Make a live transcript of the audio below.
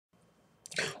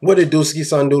What it do, ski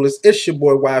son doolers? It's your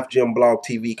boy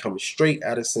YfgmBlogTv coming straight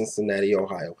out of Cincinnati,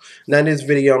 Ohio. Now in this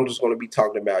video, I'm just going to be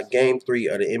talking about Game 3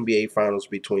 of the NBA Finals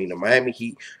between the Miami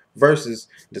Heat versus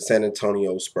the San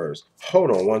Antonio Spurs.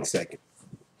 Hold on one second.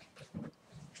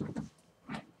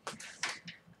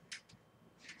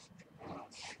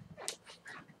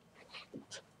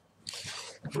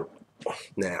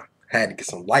 Now, had to get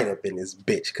some light up in this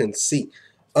bitch. Couldn't see.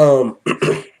 So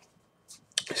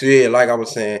yeah, like I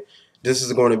was saying, this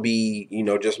is going to be,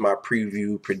 just my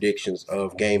preview predictions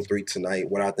of Game 3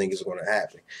 tonight, what I think is going to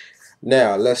happen.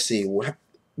 Now, let's see.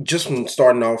 Just from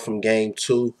starting off from Game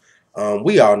 2,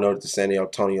 we all know that the San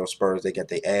Antonio Spurs, they got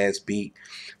their ass beat.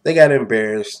 They got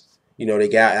embarrassed. They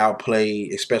got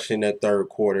outplayed, especially in that third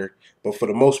quarter. But for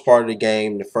the most part of the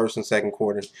game, the first and second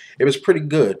quarter, it was pretty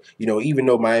good. Even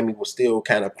though Miami was still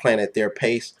kind of playing at their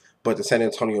pace, but the San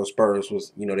Antonio Spurs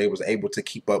was, they was able to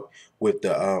keep up with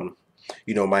the,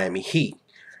 Miami Heat.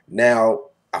 Now,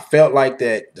 I felt like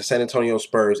that the San Antonio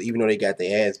Spurs, even though they got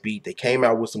their ass beat, they came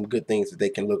out with some good things that they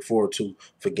can look forward to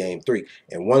for Game 3.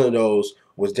 And one of those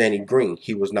was Danny Green.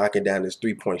 He was knocking down his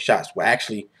three-point shots. Well,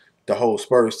 actually, the whole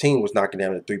Spurs team was knocking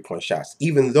down the three-point shots.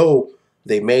 Even though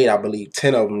they made, I believe,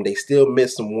 10 of them, they still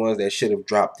missed some ones that should have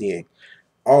dropped in.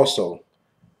 Also,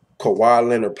 Kawhi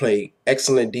Leonard played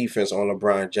excellent defense on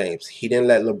LeBron James. He didn't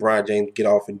let LeBron James get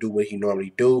off and do what he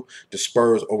normally do. The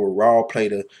Spurs overall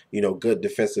played a good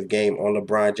defensive game on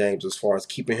LeBron James as far as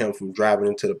keeping him from driving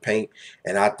into the paint.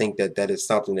 And I think that is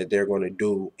something that they're going to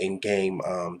do in Game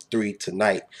 3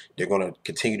 tonight. They're going to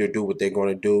continue to do what they're going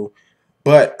to do.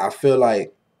 But I feel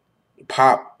like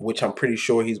Pop, which I'm pretty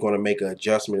sure he's going to make an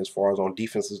adjustment as far as on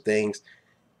defensive things,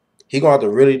 he's going to have to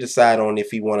really decide on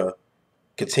if he want to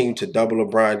continue to double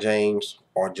LeBron James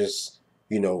or just,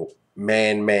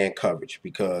 man coverage,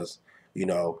 because,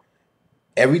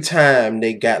 every time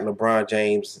they got LeBron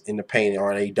James in the paint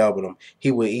or they doubled him,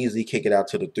 he would easily kick it out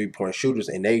to the three-point shooters.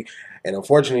 And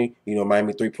unfortunately,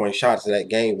 Miami three-point shots of that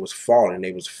game was falling.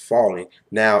 They was falling.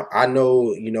 Now, I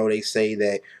know, they say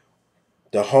that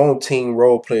the home team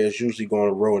role players usually go on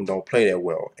the road and don't play that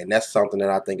well. And that's something that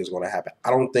I think is going to happen. I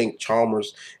don't think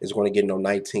Chalmers is going to get no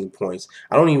 19 points.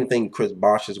 I don't even think Chris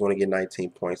Bosh is going to get 19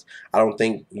 points. I don't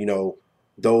think,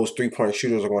 those three-point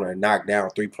shooters are going to knock down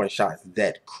three-point shots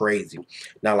that crazy.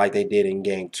 Not like they did in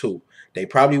Game 2. They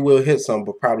probably will hit some,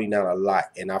 but probably not a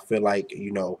lot. And I feel like,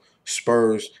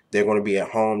 Spurs, they're going to be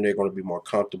at home. They're going to be more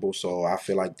comfortable. So I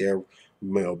feel like they're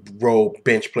role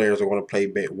bench players are going to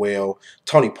play well.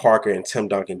 Tony Parker and Tim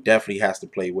Duncan definitely has to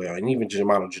play well, and even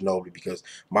Manu Ginobili, because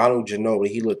Manu Ginobili,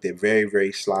 he looked at very,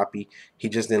 very sloppy. He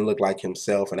just didn't look like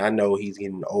himself, and I know he's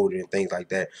getting older and things like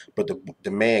that, but the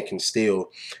man can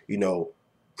still,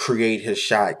 create his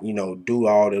shot, do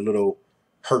all the little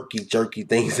herky-jerky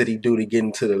things that he do to get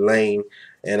into the lane.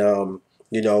 And,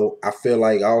 I feel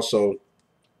like also,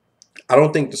 I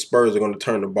don't think the Spurs are going to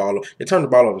turn the ball over. They turned the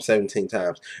ball over 17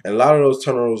 times. And a lot of those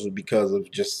turnovers was because of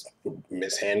just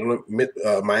mishandling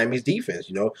Miami's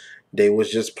defense. They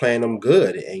was just playing them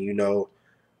good. And,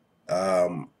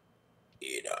 um,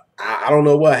 I don't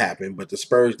know what happened, but the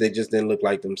Spurs, they just didn't look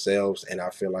like themselves. And I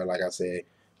feel like I said,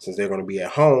 since they're going to be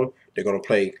at home, they're going to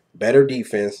play better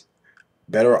defense,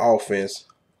 better offense,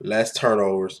 less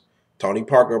turnovers. Tony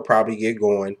Parker will probably get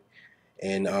going.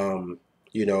 And,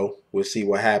 we'll see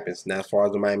what happens. Now, as far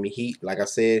as the Miami Heat, like I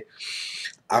said,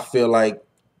 I feel like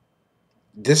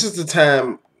this is the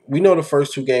time. We know the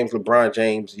first two games, LeBron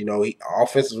James,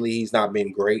 offensively, he's not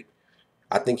been great.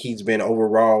 I think he's been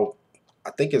overall,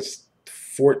 I think it's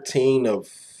 14 of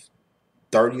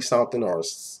 30 something, or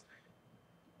it's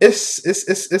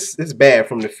bad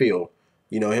from the field.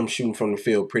 Him shooting from the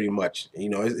field pretty much.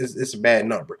 It's a bad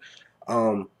number.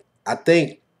 I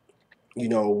think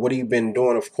what he's been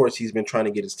doing, of course, he's been trying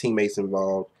to get his teammates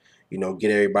involved, get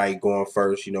everybody going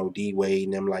first, D-Wade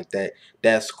and them like that.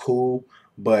 That's cool.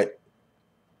 But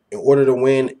in order to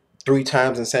win 3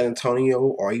 times in San Antonio,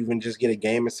 or even just get a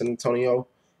game in San Antonio,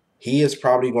 he is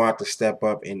probably going to have to step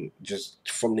up and just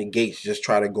from the gates just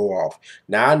try to go off.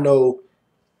 Now, I know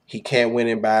he can't win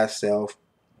it by himself,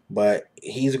 but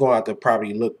he's going to have to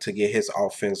probably look to get his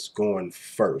offense going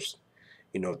first.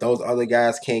 If those other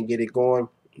guys can't get it going,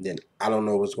 then I don't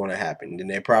know what's going to happen. Then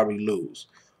they probably lose.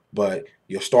 But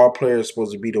your star player is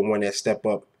supposed to be the one that step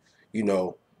up,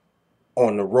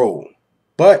 on the road.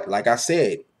 But like I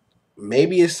said,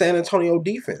 maybe it's San Antonio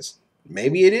defense.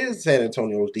 Maybe it is San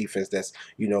Antonio's defense that's,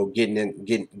 getting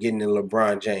in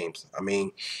LeBron James. I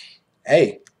mean,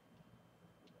 hey,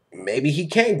 maybe he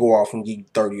can't go off and get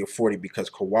 30 or 40 because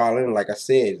Kawhi Leonard, like I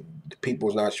said,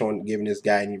 people's not giving this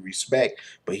guy any respect,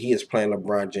 but he is playing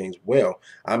LeBron James well.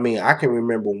 I mean, I can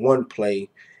remember one play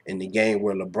in the game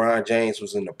where LeBron James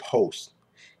was in the post.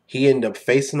 He ended up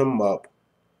facing him up,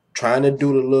 trying to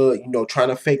do the little, trying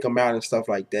to fake him out and stuff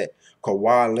like that.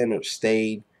 Kawhi Leonard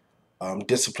stayed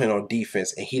disciplined on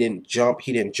defense, and he didn't jump.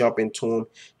 He didn't jump into him.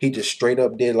 He just straight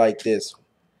up did like this,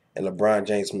 and LeBron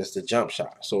James missed a jump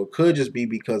shot. So it could just be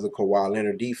because of Kawhi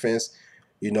Leonard defense,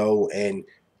 and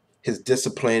his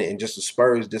discipline and just the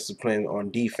Spurs discipline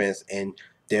on defense, and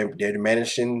they're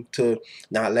managing to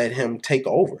not let him take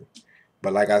over.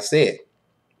 But like I said,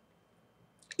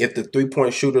 if the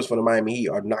three-point shooters for the Miami Heat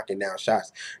are knocking down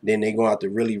shots, then they're going to have to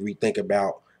really rethink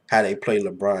about how they play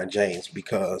LeBron James,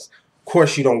 because, of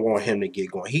course, you don't want him to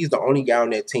get going. He's the only guy on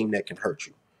that team that can hurt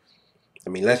you. I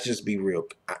mean, let's just be real.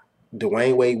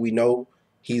 Dwayne Wade, we know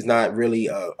he's not really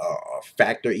a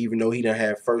factor, even though he done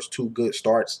had first two good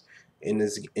starts in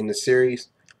the series.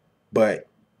 But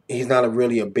he's not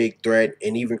really a big threat.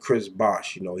 And even Chris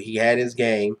Bosh, he had his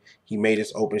game. He made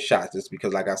his open shots. Just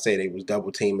because, like I said, they was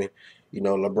double teaming,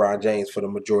 LeBron James for the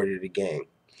majority of the game.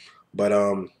 But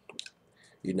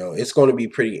it's going to be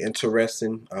pretty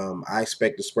interesting. I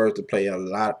expect the Spurs to play a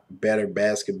lot better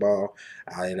basketball,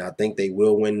 and I think they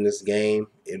will win this game.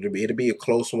 It'll be a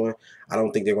close one. I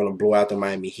don't think they're going to blow out the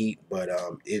Miami Heat, but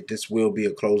this will be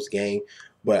a close game.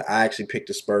 But I actually picked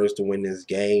the Spurs to win this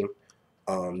game.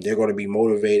 They're going to be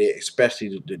motivated,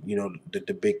 especially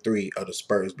the big three of the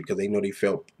Spurs, because they know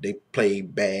they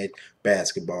played bad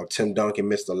basketball. Tim Duncan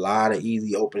missed a lot of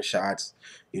easy open shots.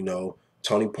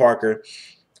 Tony Parker,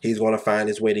 he's going to find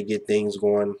his way to get things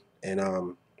going,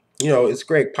 and it's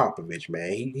Greg Popovich,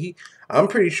 man. I'm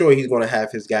pretty sure he's going to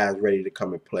have his guys ready to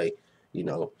come and play.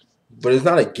 But it's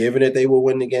not a given that they will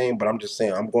win the game. But I'm just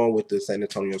saying, I'm going with the San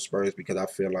Antonio Spurs because I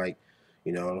feel like,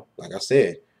 like I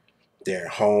said, they're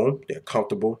home, they're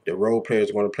comfortable. Their role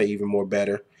players are going to play even more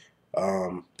better.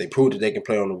 They proved that they can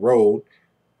play on the road,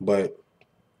 but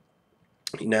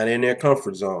now they're in their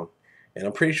comfort zone. And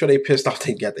I'm pretty sure they pissed off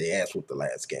they got their ass whooped the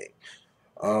last game.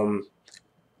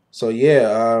 So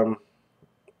yeah,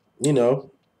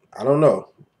 I don't know,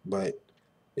 but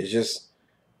it's just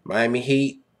Miami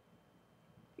Heat.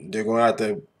 They're going to have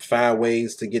to find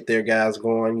ways to get their guys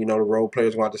going. The role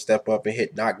players going to have to step up and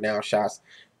hit knockdown shots.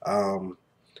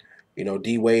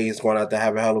 D Wade is going to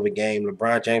have a hell of a game.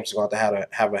 LeBron James is going to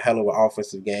have a hell of an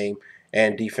offensive game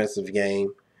and defensive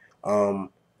game.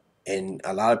 And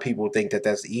a lot of people think that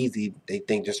that's easy. They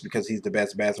think just because he's the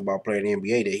best basketball player in the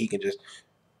NBA that he can just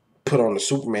put on the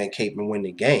Superman cape and win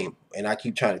the game. And I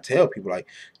keep trying to tell people, like,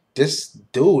 this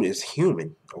dude is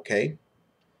human, okay?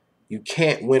 You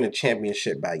can't win a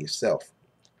championship by yourself.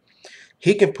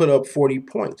 He can put up 40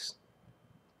 points.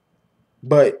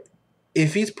 But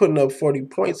if he's putting up 40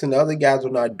 points and the other guys are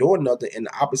not doing nothing and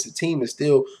the opposite team is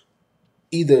still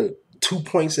either 2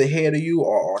 points ahead of you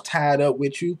or tied up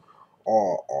with you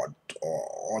or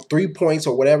 3 points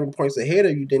or whatever points ahead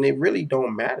of you, then it really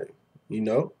don't matter,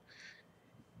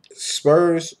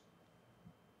 Spurs,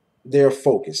 they're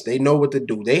focused. They know what to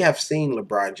do. They have seen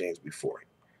LeBron James before.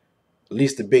 At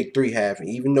least the big three have. And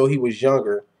even though he was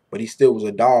younger, but he still was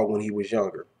a dog when he was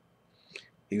younger.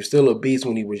 He was still a beast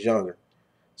when he was younger.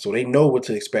 So they know what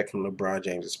to expect from LeBron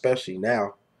James, especially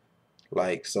now.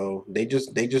 So they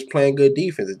just playing good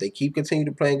defense. If they keep continuing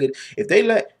to playing good, if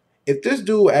this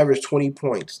dude average 20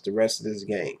 points the rest of these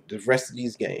games,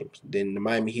 then the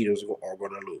Miami Heat are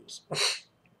going to lose.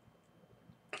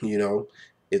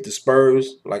 If the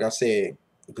Spurs, like I said,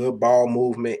 good ball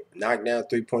movement, knock down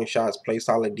 3-point shots, play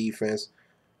solid defense,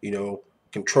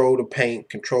 control the paint,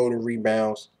 control the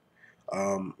rebounds,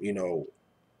 clog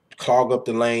up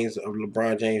the lanes of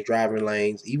LeBron James driving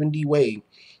lanes, even D Wade,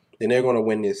 then they're going to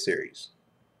win this series.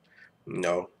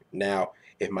 Now,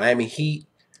 if Miami Heat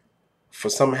for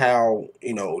somehow,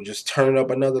 just turn up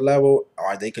another level,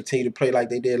 or they continue to play like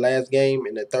they did last game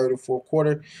in the third and fourth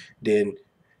quarter, then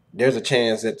there's a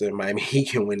chance that the Miami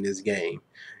Heat can win this game,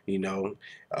 but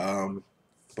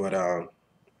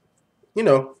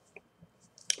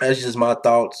that's just my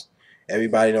thoughts.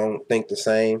 Everybody don't think the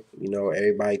same.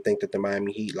 Everybody think that the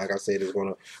Miami Heat, like I said, is going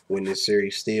to win this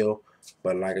series still.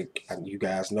 But like you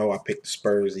guys know, I picked the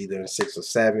Spurs either in 6 or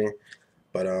 7.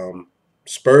 But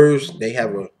Spurs, they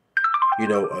have a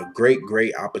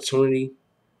great opportunity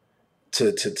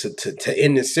to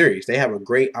end this series. They have a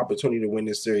great opportunity to win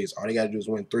this series. All they got to do is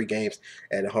win 3 games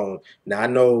at home. Now I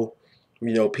know,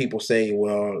 people say,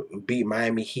 well, beat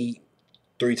Miami Heat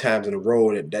 3 times in a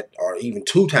row, that or even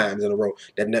 2 times in a row,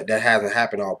 that hasn't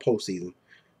happened all postseason.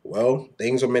 Well,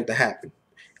 things are meant to happen,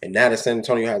 and now that San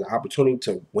Antonio has the opportunity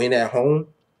to win at home,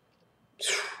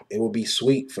 it will be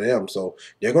sweet for them. So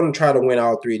they're going to try to win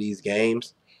all 3 of these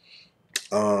games.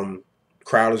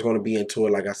 Crowd is going to be into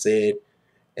it, like I said,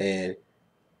 and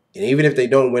And even if they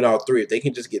don't win all three, if they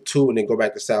can just get two and then go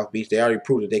back to South Beach, they already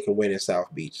proved that they can win in South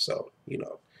Beach. So, you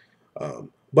know.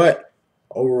 But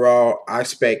overall, I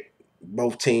expect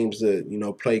both teams to, you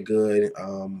know, play good.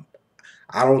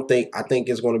 I think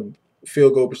it's going to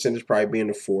field goal percentage probably be in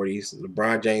the 40s.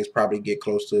 LeBron James probably get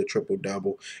close to a triple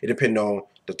double. It depends on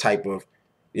the type of.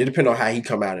 It depends on how he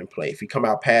come out and play. If he come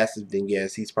out passive, then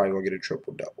yes, he's probably gonna get a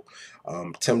triple double.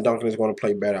 Tim Duncan is going to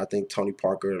play better. I think Tony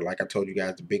Parker, like I told you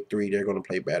guys, the big three, they're going to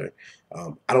play better.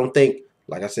 I don't think,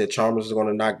 like I said, Chalmers is going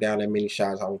to knock down that many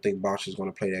shots. I don't think Bosch is going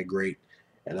to play that great.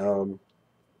 And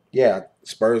yeah,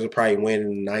 Spurs will probably win in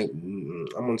the night.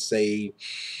 I'm going to say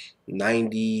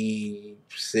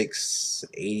 96,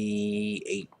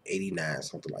 88, 89,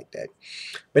 something like that.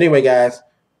 But anyway, guys,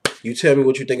 you tell me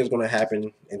what you think is going to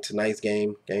happen in tonight's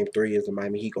game. Game 3, is the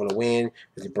Miami Heat going to win?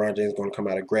 Is LeBron James going to come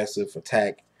out aggressive,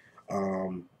 attack?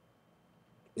 You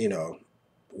know,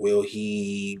 will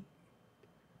the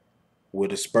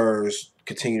Spurs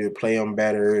continue to play them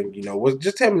better? And, you know,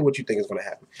 just tell me what you think is going to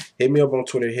happen. Hit me up on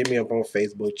Twitter. Hit me up on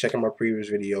Facebook. Check out my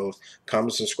previous videos.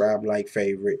 Comment, subscribe, like,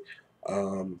 favorite,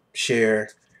 share.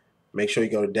 Make sure you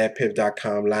go to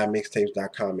datpiff.com,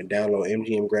 livemixtapes.com, and download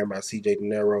MGM Grandma CJ De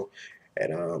Niro.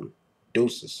 And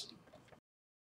deuces.